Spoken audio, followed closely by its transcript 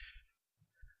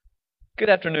Good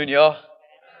afternoon, y'all.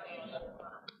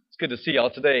 It's good to see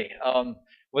y'all today.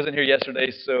 Wasn't here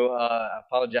yesterday, so I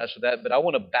apologize for that. But I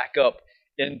want to back up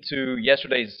into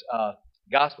yesterday's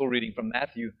gospel reading from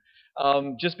Matthew,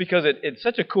 just because it's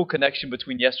such a cool connection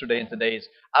between yesterday and today's.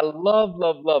 I love,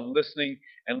 love, love listening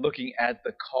and looking at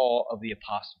the call of the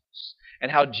apostles and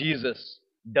how Jesus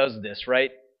does this, right?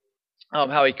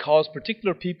 How he calls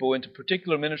particular people into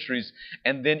particular ministries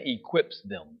and then equips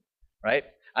them, right?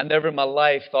 I never in my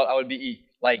life thought I would be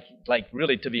like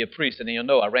really to be a priest, and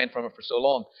I ran from it for so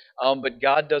long. But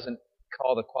God doesn't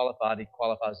call the qualified; He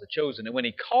qualifies the chosen. And when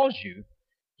He calls you,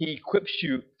 He equips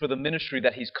you for the ministry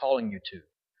that He's calling you to.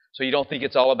 So you don't think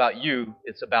it's all about you;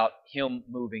 it's about Him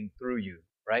moving through you,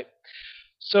 right?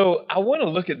 So I want to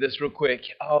look at this real quick.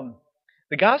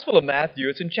 The Gospel of Matthew,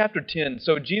 it's in chapter 10.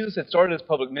 So Jesus had started his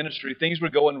public ministry. Things were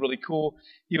going really cool.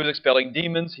 He was expelling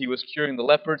demons. He was curing the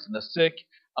lepers and the sick.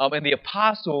 And the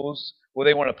apostles, well,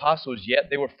 they weren't apostles yet.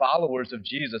 They were followers of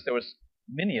Jesus. There was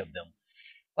many of them.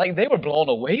 Like, they were blown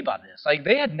away by this. Like,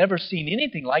 they had never seen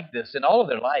anything like this in all of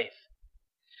their life.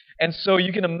 And so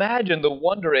you can imagine the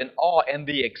wonder and awe and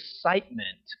the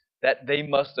excitement that they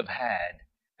must have had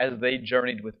as they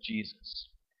journeyed with Jesus.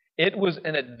 It was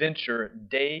an adventure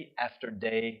day after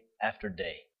day after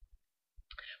day,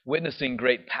 witnessing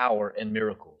great power and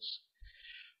miracles.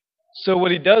 So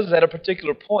what he does is at a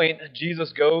particular point,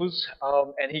 Jesus goes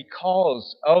and he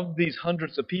calls, of these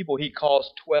hundreds of people, he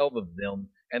calls 12 of them,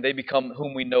 and they become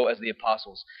whom we know as the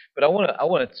apostles. But I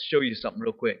want to show you something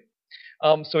real quick.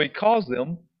 So he calls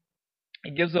them,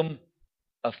 he gives them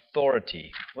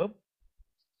authority. Whoop.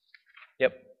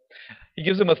 Yep. He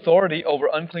gives them authority over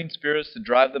unclean spirits to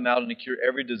drive them out and to cure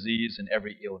every disease and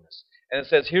every illness. And it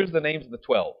says, here's the names of the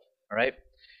 12. All right.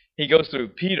 He goes through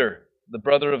Peter, the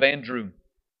brother of Andrew,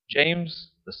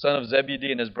 James, the son of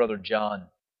Zebedee, and his brother John,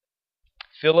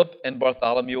 Philip and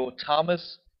Bartholomew,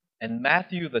 Thomas, and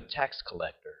Matthew the tax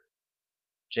collector,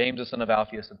 James the son of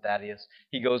Alphaeus and Thaddeus.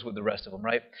 He goes with the rest of them,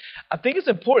 right? I think it's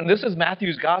important. This is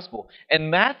Matthew's gospel. And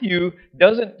Matthew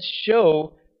doesn't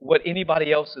show what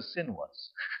anybody else's sin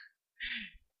was.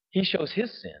 He shows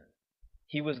his sin.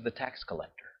 He was the tax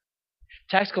collector.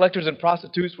 Tax collectors and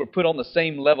prostitutes were put on the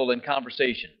same level in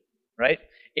conversation, right?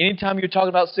 Anytime you're talking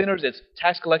about sinners, it's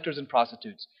tax collectors and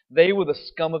prostitutes. They were the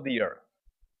scum of the earth,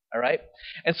 all right?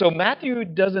 And so Matthew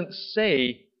doesn't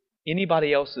say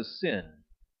anybody else's sin.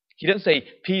 He doesn't say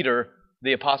Peter,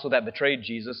 the apostle that betrayed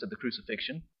Jesus at the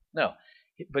crucifixion. No,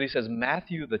 but he says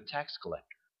Matthew, the tax collector.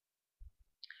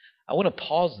 I want to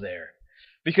pause there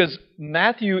because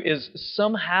Matthew is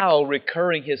somehow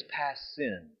recurring his past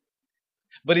sin.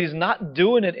 But he's not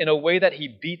doing it in a way that he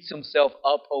beats himself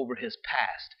up over his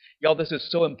past. Y'all, this is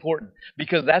so important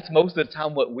because that's most of the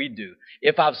time what we do.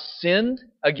 If I've sinned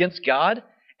against God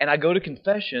and I go to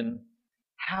confession,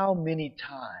 how many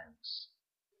times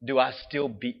do I still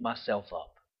beat myself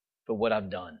up for what I've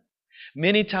done?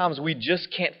 Many times we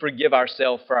just can't forgive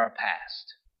ourselves for our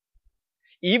past.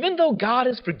 Even though God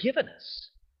has forgiven us,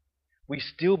 we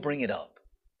still bring it up.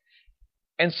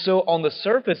 And so on the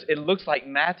surface, it looks like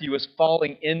Matthew is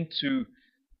falling into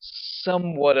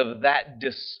somewhat of that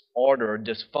disorder or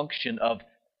dysfunction of,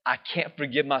 I can't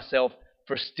forgive myself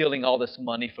for stealing all this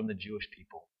money from the Jewish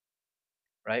people.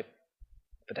 Right?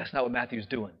 But that's not what Matthew's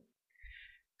doing.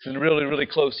 It's really, really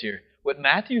close here. What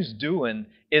Matthew's doing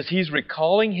is he's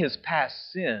recalling his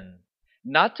past sin,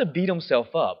 not to beat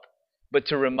himself up, but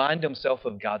to remind himself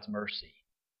of God's mercy.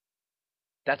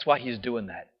 That's why he's doing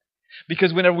that.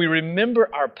 Because whenever we remember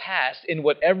our past in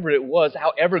whatever it was,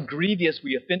 however grievous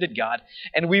we offended God,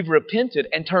 and we've repented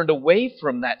and turned away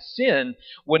from that sin,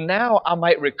 well, now I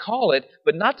might recall it,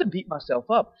 but not to beat myself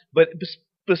up, but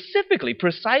specifically,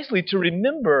 precisely to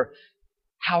remember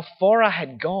how far I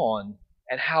had gone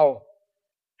and how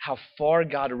far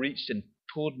God reached and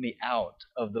pulled me out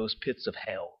of those pits of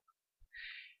hell.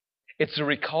 It's a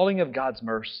recalling of God's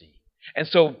mercy. And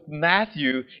so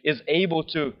Matthew is able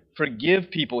to forgive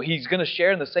people. He's going to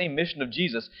share in the same mission of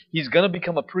Jesus. He's going to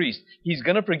become a priest. He's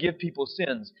going to forgive people's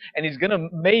sins. And he's going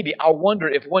to I wonder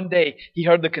if one day he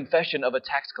heard the confession of a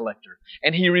tax collector.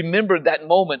 And he remembered that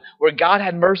moment where God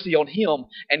had mercy on him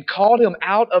and called him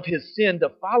out of his sin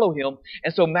to follow him.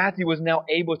 And so Matthew was now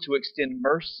able to extend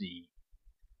mercy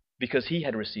because he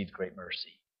had received great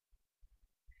mercy.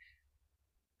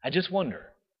 I just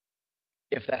wonder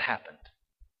if that happened.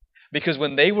 Because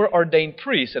when they were ordained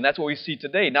priests, and that's what we see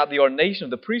today, not the ordination of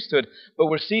the priesthood, but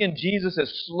we're seeing Jesus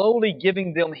as slowly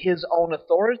giving them his own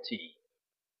authority.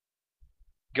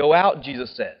 Go out,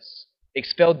 Jesus says.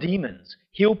 Expel demons.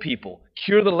 Heal people.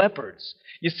 Cure the lepers.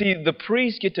 You see, the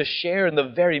priests get to share in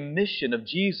the very mission of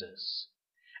Jesus.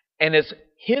 And as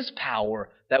His power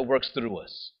that works through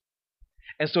us.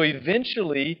 And so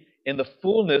eventually, in the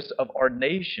fullness of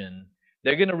ordination,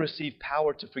 they're going to receive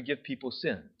power to forgive people's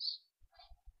sins.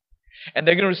 And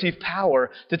they're going to receive power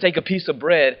to take a piece of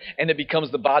bread and it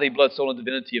becomes the body, blood, soul, and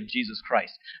divinity of Jesus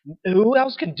Christ. Who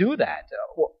else can do that?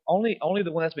 Well, only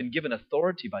the one that's been given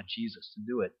authority by Jesus to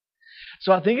do it.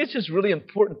 So I think it's just really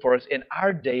important for us in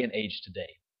our day and age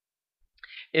today.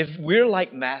 If we're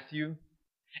like Matthew,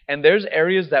 and there's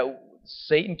areas that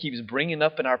Satan keeps bringing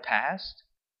up in our past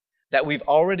that we've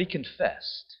already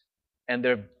confessed, and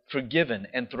they're forgiven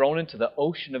and thrown into the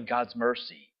ocean of God's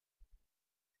mercy,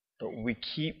 but we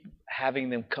keep having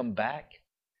them come back,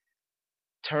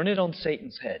 turn it on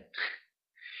Satan's head.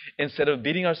 Instead of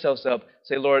beating ourselves up,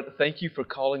 say, Lord, thank you for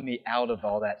calling me out of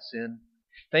all that sin.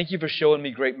 Thank you for showing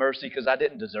me great mercy because I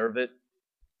didn't deserve it.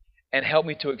 And help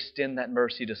me to extend that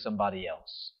mercy to somebody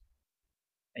else.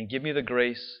 And give me the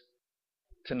grace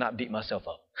to not beat myself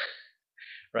up.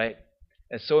 Right?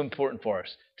 It's so important for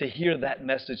us to hear that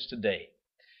message today.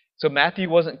 So Matthew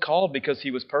wasn't called because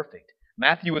he was perfect.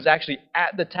 Matthew was actually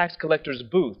at the tax collector's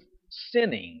booth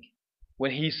sinning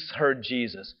when he heard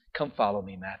Jesus. Come follow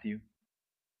me, Matthew.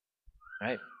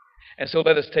 Right? And so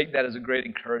let us take that as a great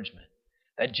encouragement.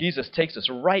 That Jesus takes us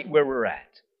right where we're at.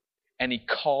 And He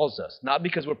calls us, not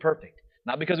because we're perfect,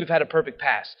 not because we've had a perfect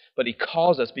past, but He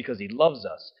calls us because He loves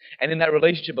us. And in that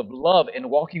relationship of love and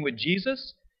walking with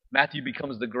Jesus, Matthew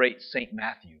becomes the great Saint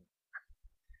Matthew.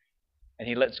 And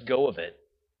he lets go of it,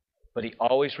 but he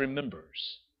always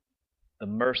remembers the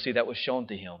mercy that was shown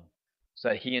to him so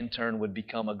that he in turn would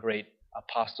become a great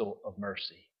apostle of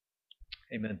mercy.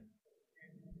 Amen.